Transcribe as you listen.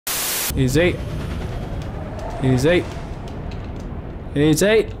Easy. Easy.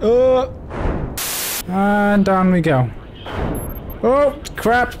 Easy. Oh. And down we go. Oh,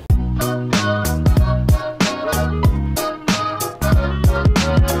 crap.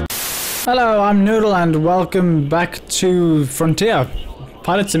 Hello, I'm Noodle and welcome back to Frontier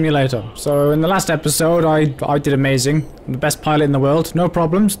Pilot Simulator. So in the last episode I did amazing. I'm the best pilot in the world. No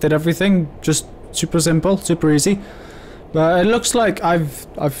problems. Did everything. Just super simple, super easy. But it looks like I've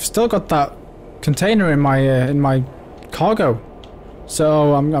still got that container in my cargo.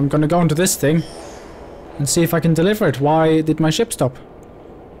 So I'm gonna go into this thing and see if I can deliver it. Why did my ship stop?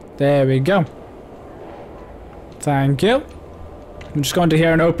 There we go. Thank you. I'm just going to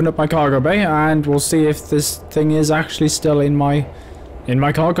here and open up my cargo bay, and we'll see if this thing is actually still in my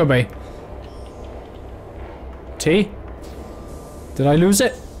cargo bay. T? Did I lose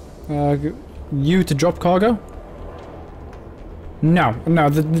it? U to drop cargo? No,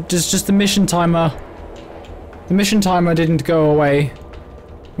 just the mission timer. The mission timer didn't go away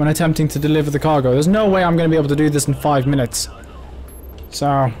when attempting to deliver the cargo. There's no way I'm going to be able to do this in 5 minutes.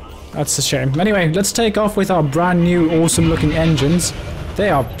 So, that's a shame. Anyway, let's take off with our brand new awesome looking engines. They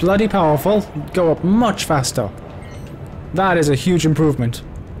are bloody powerful, go up much faster. That is a huge improvement.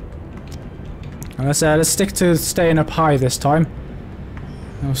 And let's stick to staying up high this time.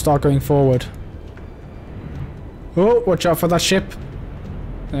 And we'll start going forward. Oh, watch out for that ship.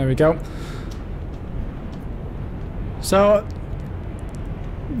 There we go. So,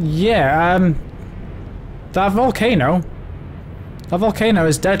 yeah, that volcano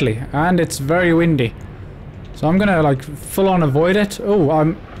is deadly, and it's very windy. So I'm gonna, like, full-on avoid it.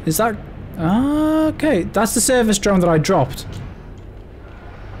 Oh, is that... okay, that's the service drone that I dropped.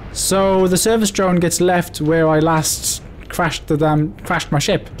 So the service drone gets left where I last crashed my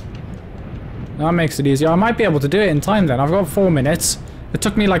ship. That makes it easier. I might be able to do it in time then. I've got 4 minutes. It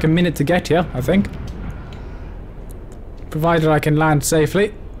took me like a minute to get here, I think. Provided I can land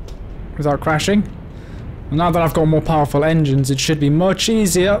safely without crashing. And now that I've got more powerful engines, it should be much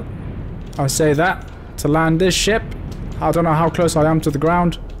easier, I say that, to land this ship. I don't know how close I am to the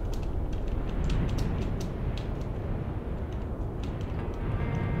ground.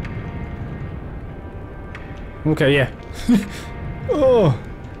 Okay, yeah. Oh.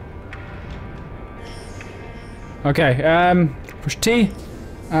 Okay, push T,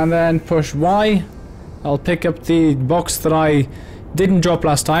 and then push Y. I'll pick up the box that I didn't drop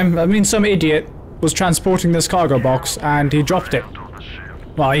last time. I mean, some idiot was transporting this cargo box and he dropped it.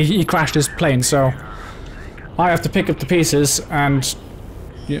 Well, he crashed his plane, so I have to pick up the pieces and...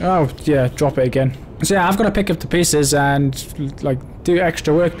 oh, yeah, drop it again. So yeah, I've got to pick up the pieces and, like, do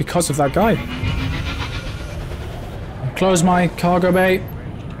extra work because of that guy. Close my cargo bay.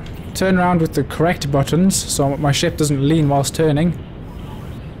 Turn around with the correct buttons so my ship doesn't lean whilst turning.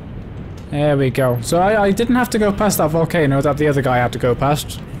 There we go. So I didn't have to go past that volcano that the other guy had to go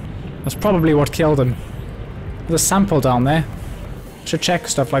past. That's probably what killed him. There's a sample down there. Should check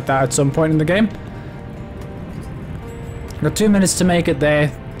stuff like that at some point in the game. Got 2 minutes to make it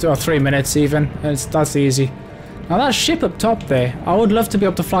there. Or 3 minutes even. That's easy. Now that ship up top there, I would love to be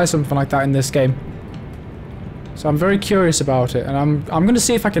able to fly something like that in this game. So I'm very curious about it, and I'm going to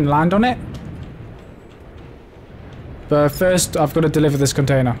see if I can land on it. But first, I've got to deliver this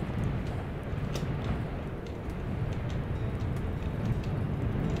container.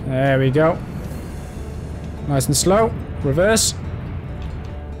 There we go. Nice and slow. Reverse.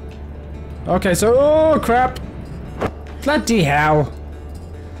 Okay, so... oh, crap! Bloody hell!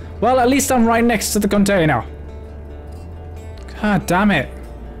 Well, at least I'm right next to the container. God damn it.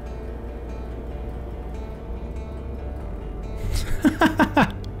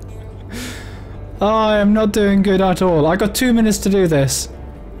 Oh, I am not doing good at all. I got 2 minutes to do this.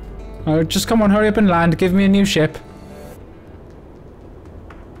 Oh, just come on, hurry up and land. Give me a new ship.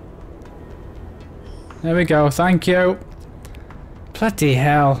 There we go. Thank you. Bloody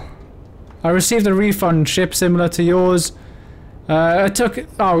hell. I received a refund ship similar to yours. It took...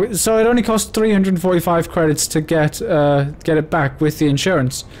 oh, so it only cost 345 credits to get it back with the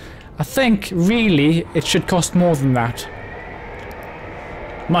insurance. I think, really, it should cost more than that.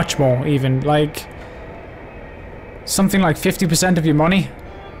 Much more, even. Like... something like 50% of your money.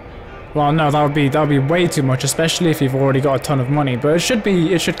 Well, no, that would be way too much, especially if you've already got a ton of money. But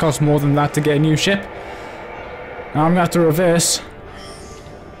it should cost more than that to get a new ship. Now I'm gonna have to reverse.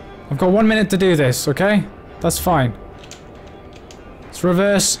 I've got 1 minute to do this, okay? That's fine. Let's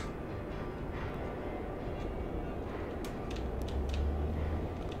reverse.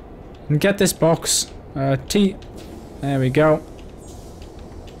 And get this box. T. There we go.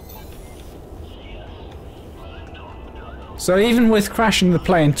 So even with crashing the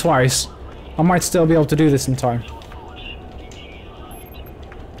plane twice, I might still be able to do this in time.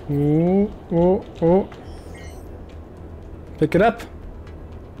 Ooh, oh, oh. Pick it up.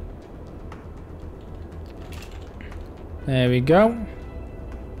 There we go.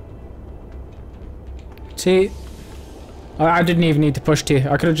 T. I didn't even need to push T.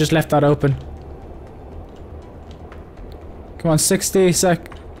 I could have just left that open. Come on, 60 sec.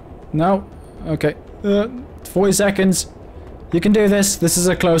 No. Okay. 40 seconds. You can do this. This is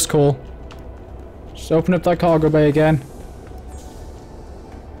a close call. Just open up that cargo bay again.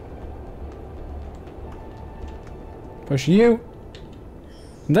 Push you.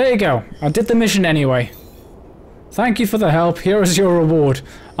 And there you go. I did the mission anyway. Thank you for the help. Here is your reward.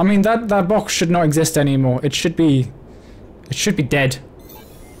 I mean, that box should not exist anymore. It should be dead.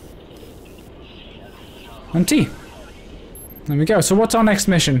 And T. There we go. So what's our next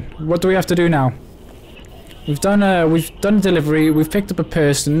mission? What do we have to do now? We've done a delivery. We've picked up a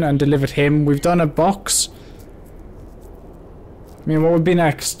person and delivered him. We've done a box. I mean, what would be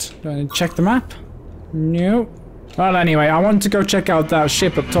next? Check the map? No. Well, anyway, I want to go check out that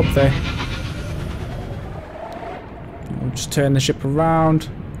ship up top there. We'll just turn the ship around.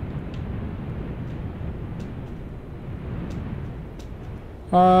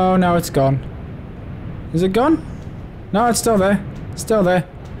 Oh, no, it's gone. Is it gone? No, it's still there. Still there.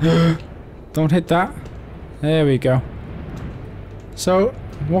 Don't hit that. There we go. So,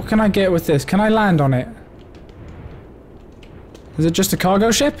 what can I get with this? Can I land on it? Is it just a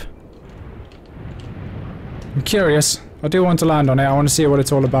cargo ship? I'm curious. I do want to land on it. I want to see what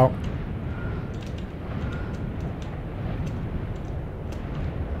it's all about.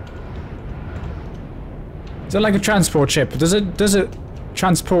 Is it like a transport ship? Does it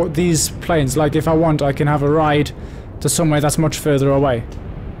transport these planes? Like if I want, I can have a ride to somewhere that's much further away.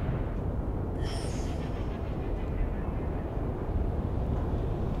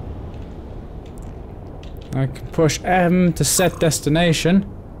 I can push M to set destination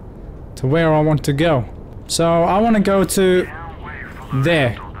to where I want to go. So I want to go to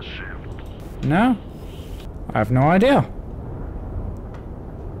there. No? I have no idea.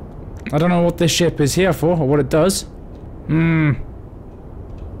 I don't know what this ship is here for or what it does. Do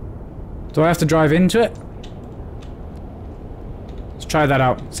I have to drive into it? Let's try that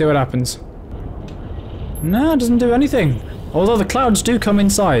out. See what happens. No, it doesn't do anything. Although the clouds do come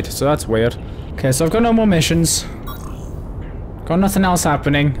inside, so that's weird. Okay, so I've got no more missions. Got nothing else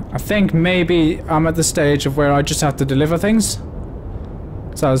happening. I think maybe I'm at the stage of where I just have to deliver things.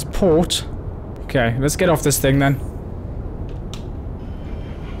 So there's port. Okay, let's get off this thing then.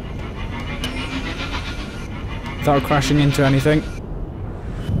 Without crashing into anything.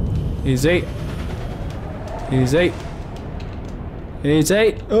 Easy. Easy.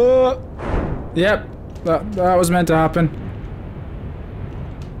 Easy. Oh! Yep. That was meant to happen.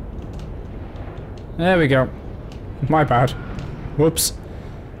 There we go. My bad. Whoops.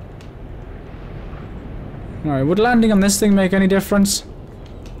 Alright, would landing on this thing make any difference?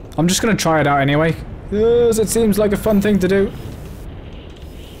 I'm just gonna try it out anyway. Yes, it seems like a fun thing to do.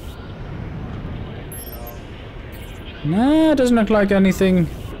 Nah, it doesn't look like anything.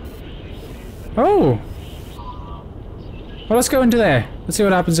 Oh! Well, let's go into there. Let's see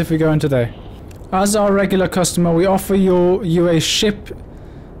what happens if we go into there. As our regular customer, we offer you a ship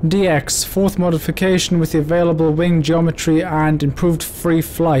DX, 4th modification with the available wing geometry and improved free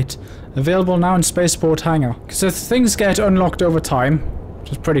flight. Available now in Spaceport Hangar. So things get unlocked over time,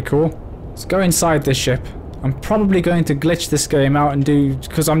 which is pretty cool. Let's go inside this ship. I'm probably going to glitch this game out and do,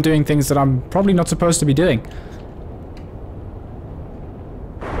 because I'm doing things that I'm probably not supposed to be doing.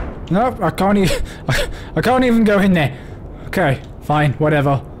 No, I can't even. I can't even go in there. Okay, fine,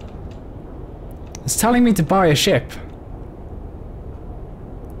 whatever. It's telling me to buy a ship.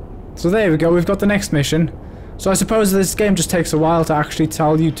 So there we go, we've got the next mission. So I suppose this game just takes a while to actually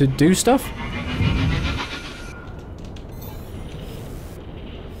tell you to do stuff.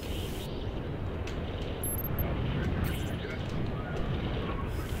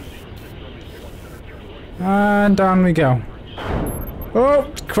 And down we go.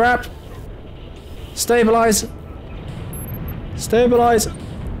 Oh, crap! Stabilize! Stabilize!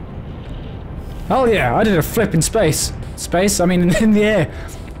 Hell yeah, I did a flip in space. Space? I mean in the air.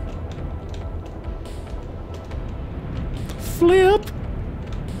 Flip!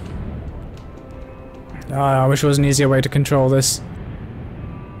 Oh, I wish there was an easier way to control this.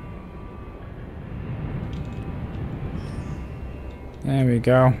 There we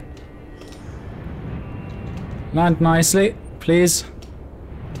go. Land nicely, please.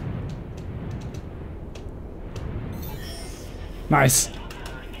 Nice.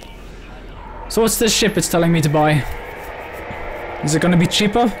 So what's this ship it's telling me to buy? Is it going to be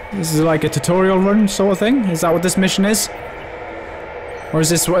cheaper? This is like a tutorial run sort of thing? Is that what this mission is? Or is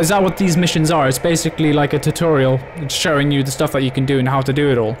that what these missions are? It's basically like a tutorial. It's showing you the stuff that you can do and how to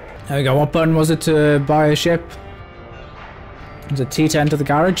do it all. There we go. What button was it to buy a ship? Was it T to enter the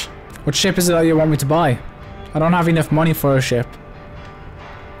garage? What ship is it that you want me to buy? I don't have enough money for a ship.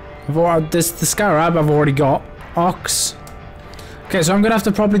 The Scarab I've already got. Ox. Okay, so I'm gonna have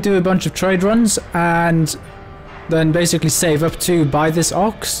to probably do a bunch of trade runs and then basically save up to buy this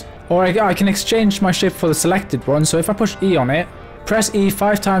Ox. Or I can exchange my ship for the selected one, so if I push E on it, press E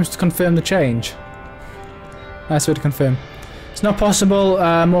 5 times to confirm the change. That's it to confirm. It's not possible,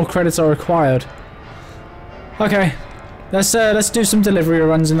 more credits are required. Okay, let's do some delivery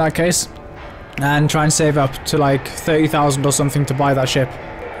runs in that case. And try and save up to like 30,000 or something to buy that ship.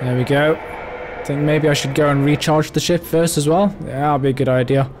 There we go. I think maybe I should go and recharge the ship first as well. Yeah, that'll be a good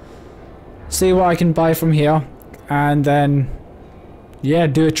idea. See what I can buy from here. And then, yeah,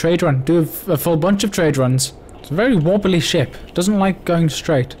 do a trade run. Do a full bunch of trade runs. It's a very wobbly ship. It doesn't like going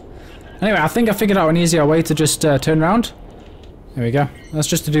straight. Anyway, I think I figured out an easier way to just turn around. There we go. That's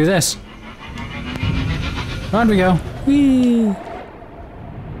just to do this. Round we go. Whee!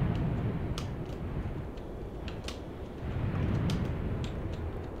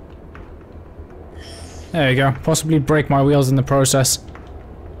 There you go. Possibly break my wheels in the process.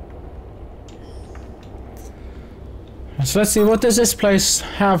 So let's see, what does this place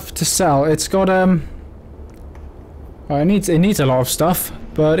have to sell? It's got well, it needs a lot of stuff,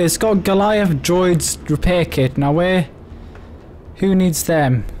 but it's got Goliath droids repair kit. Now who needs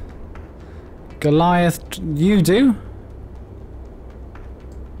them? Goliath, you do?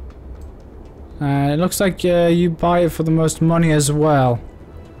 It looks like you buy it for the most money as well.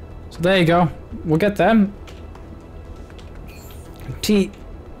 So there you go. We'll get them. T.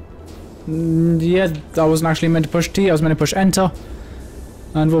 Yeah, that wasn't actually meant to push T. I was meant to push Enter.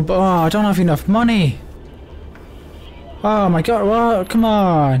 And we'll... Oh, I don't have enough money. Oh my god. What? Come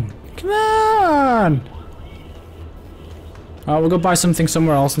on. Come on. Oh, we'll go buy something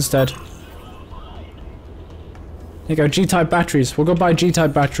somewhere else instead. There you go. G-type batteries. We'll go buy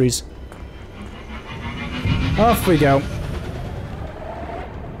G-type batteries. Off we go.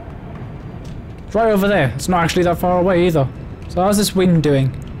 Right over there. It's not actually that far away either. So how's this wind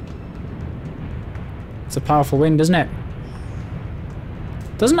doing? It's a powerful wind, isn't it?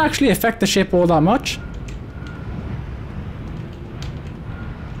 Doesn't actually affect the ship all that much.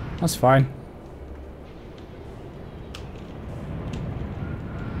 That's fine.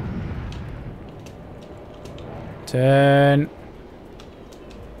 Turn.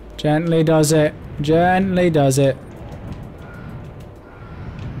 Gently does it. Gently does it.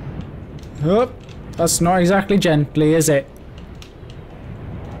 Oh, that's not exactly gently, is it?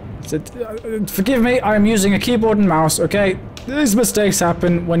 Forgive me, I'm using a keyboard and mouse, okay? These mistakes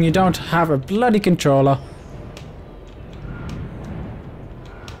happen when you don't have a bloody controller.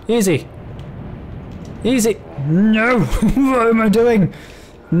 Easy. Easy. No! What am I doing?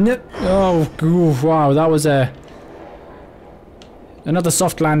 No. Oh, wow, that was another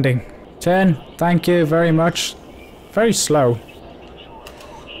soft landing. 10, thank you very much. Very slow.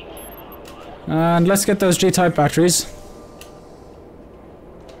 And let's get those G-type batteries.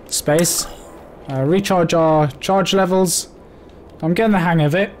 Space. Recharge our charge levels. I'm getting the hang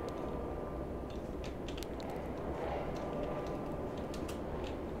of it.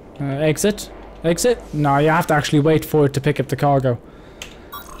 Exit. Exit? No, you have to actually wait for it to pick up the cargo.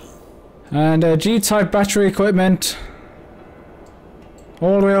 And G-type battery equipment.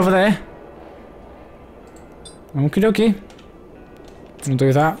 All the way over there. Okie dokie. We'll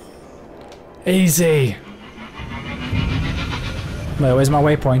do that. Easy. Wait, where's my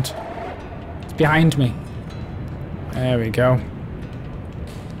waypoint? It's behind me. There we go.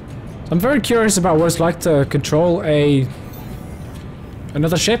 I'm very curious about what it's like to control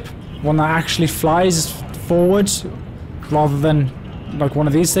another ship. One that actually flies forwards rather than like one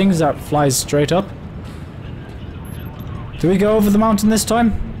of these things that flies straight up. Do we go over the mountain this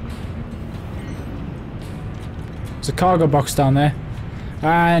time? There's a cargo box down there.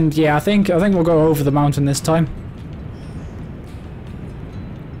 And yeah, I think we'll go over the mountain this time.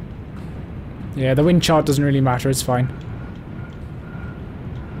 Yeah, the wind chart doesn't really matter, it's fine.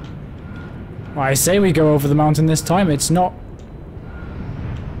 Well, I say we go over the mountain this time, it's not...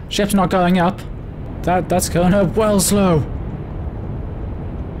 Ship's not going up. That's going up well slow.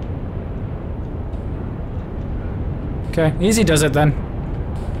 Okay, easy does it then.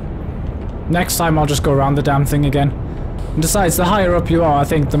 Next time I'll just go around the damn thing again. And besides, the higher up you are, I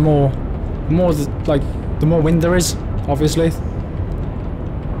think the more wind there is, obviously.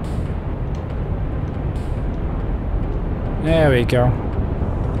 There we go.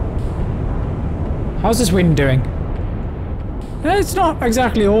 How's this wind doing? It's not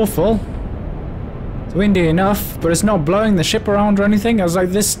exactly awful. It's windy enough, but it's not blowing the ship around or anything. I was like,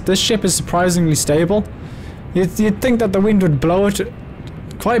 this ship is surprisingly stable. You'd think that the wind would blow it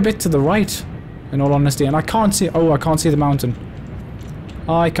quite a bit to the right, in all honesty. And I can't see... Oh, I can't see the mountain.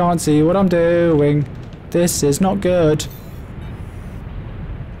 I can't see what I'm doing. This is not good. This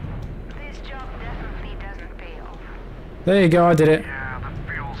job definitely doesn't pay off. There you go, I did it. Yeah,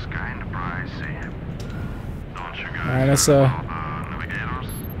 the fuel's kind of pricey. Don't you guys Alright, let's the navigators?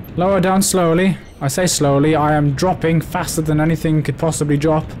 lower down slowly. I say slowly, I am dropping faster than anything could possibly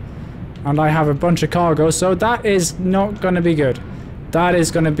drop. And I have a bunch of cargo, so that is not going to be good. That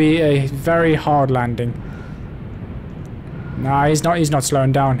is going to be a very hard landing. Nah, he's not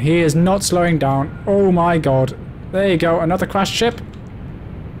slowing down. He is not slowing down. Oh my god. There you go, another crashed ship.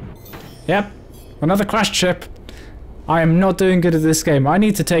 Yep, another crashed ship. I am not doing good at this game. I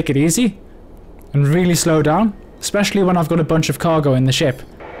need to take it easy and really slow down, especially when I've got a bunch of cargo in the ship.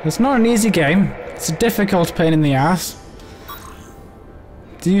 It's not an easy game. It's a difficult pain in the ass.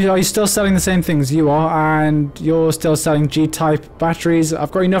 Are you still selling the same things you are, and you're still selling G-type batteries?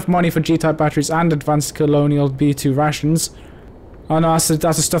 I've got enough money for G-type batteries and advanced colonial B2 rations. Oh no, that's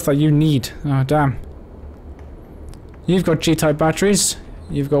the stuff that you need. Oh damn. You've got G-type batteries.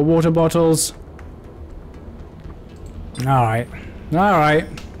 You've got water bottles. Alright. Alright.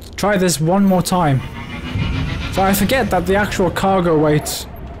 Try this one more time. So I forget that the actual cargo weight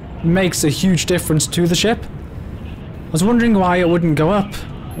makes a huge difference to the ship. I was wondering why it wouldn't go up.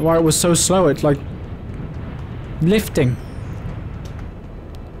 Why it was so slow at, like, lifting.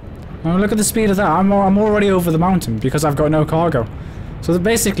 Oh, look at the speed of that. I'm already over the mountain because I've got no cargo. So that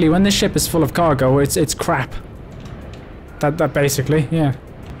basically, when this ship is full of cargo, it's crap. That basically, yeah.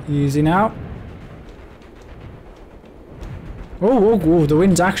 Easy now. Oh, the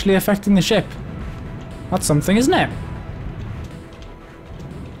wind's actually affecting the ship. That's something, isn't it?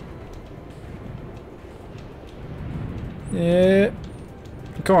 Yeah.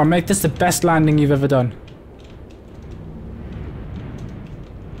 Go on, make this the best landing you've ever done.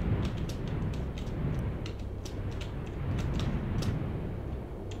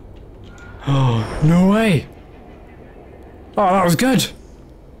 Oh, no way! Oh, that was good!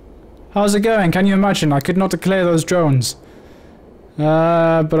 How's it going? Can you imagine? I could not declare those drones.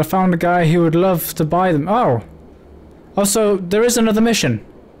 But I found a guy who would love to buy them. Oh! Also, there is another mission.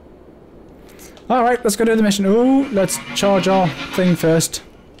 Alright, let's go do the mission. Ooh, let's charge our thing first.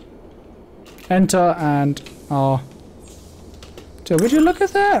 Enter and R. Dude, would you look at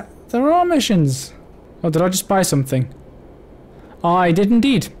that? There are missions. Oh, did I just buy something? I did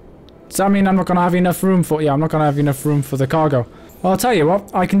indeed. Does that mean I'm not going to have enough room for... Yeah, I'm not going to have enough room for the cargo. Well, I'll tell you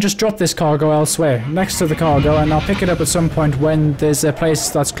what. I can just drop this cargo elsewhere, next to the cargo, and I'll pick it up at some point when there's a place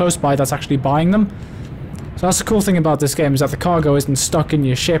that's close by that's actually buying them. So that's the cool thing about this game, is that the cargo isn't stuck in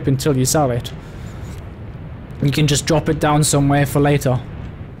your ship until you sell it. You can just drop it down somewhere for later.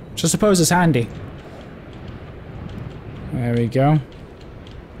 Which I suppose is handy. There we go.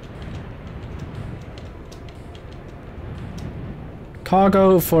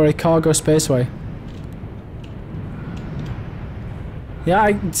 Cargo for a cargo spaceway. Yeah,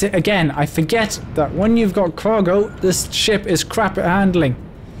 again, I forget that when you've got cargo, this ship is crap at handling.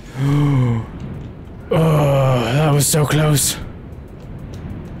 Oh, that was so close.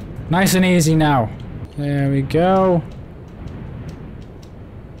 Nice and easy now. There we go.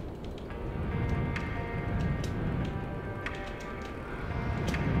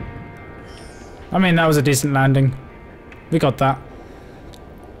 I mean, that was a decent landing. We got that.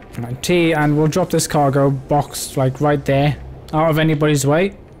 Right, T, and we'll drop this cargo box, like, right there. Out of anybody's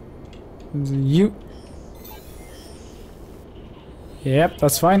way. You. Yep,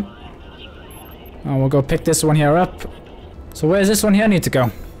 that's fine. And we'll go pick this one here up. So where's this one here need to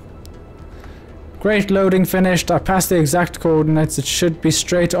go? Great, loading finished. I passed the exact coordinates. It should be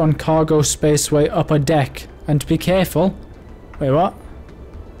straight on cargo spaceway upper deck. And be careful. Wait, what?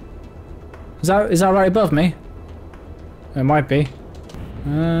 Is that right above me? It might be.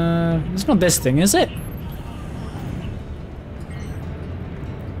 It's not this thing, is it?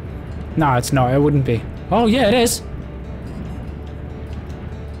 No, it's not. It wouldn't be. Oh, yeah, it is.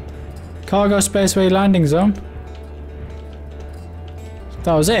 Cargo spaceway landing zone.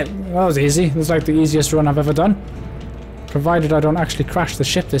 That was it. That was easy. It was like the easiest run I've ever done. Provided I don't actually crash the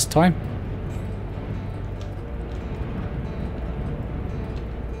ship this time.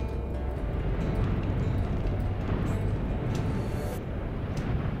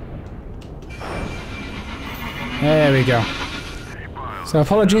 There we go. So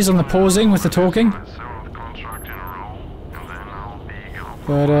apologies on the pausing with the talking.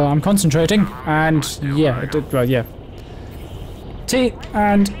 But I'm concentrating, and yeah, well, yeah. T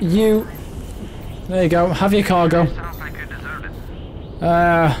and you. There you go. Have your cargo. Sounds like you deserved it.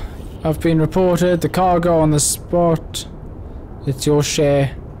 I've been reported. The cargo on the spot. It's your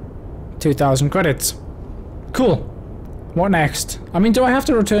share. 2,000 credits. Cool. What next? I mean, do I have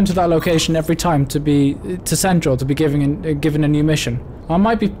to return to that location every time to Central to be given a new mission? I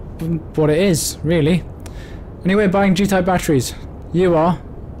might be what it is, really. Anyway, buying G-type batteries. You are.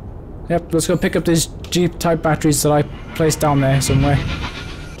 Yep, let's go pick up these G-type batteries that I placed down there somewhere.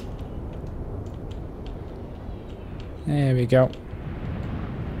 There we go.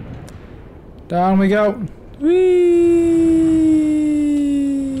 Down we go. Whee!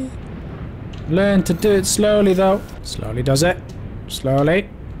 Learn to do it slowly though. Slowly does it. Slowly.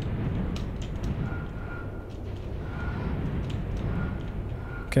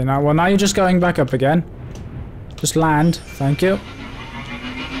 Okay, now you're just going back up again. Just land. Thank you.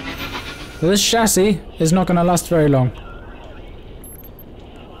 So this chassis is not going to last very long.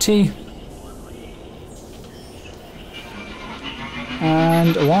 T.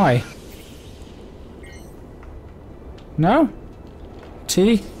 And Y. No?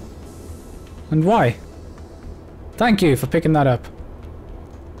 T. And Y. Thank you for picking that up.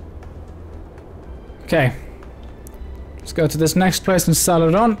 Okay. Let's go to this next place and sell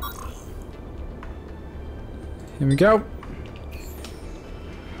it on. Here we go.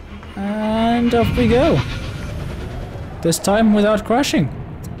 And off we go. This time without crashing.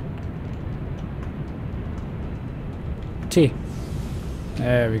 T.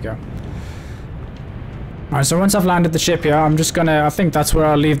 There we go. Alright, so once I've landed the ship here, I'm just gonna... I think that's where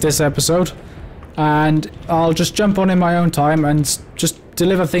I'll leave this episode. And I'll just jump on in my own time and just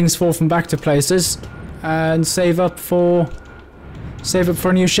deliver things forth and back to places. And save up for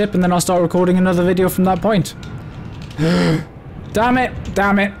a new ship, and then I'll start recording another video from that point. Damn it,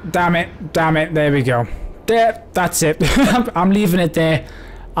 damn it, damn it, damn it, there we go. There, that's it. I'm leaving it there.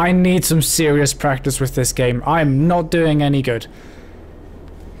 I need some serious practice with this game. I'm not doing any good.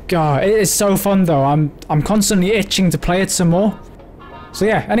 God, it is so fun though. I'm constantly itching to play it some more. So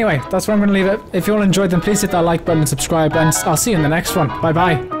yeah, anyway, that's where I'm going to leave it. If you all enjoyed, then please hit that like button and subscribe, and I'll see you in the next one. Bye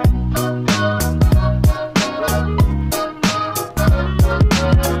bye.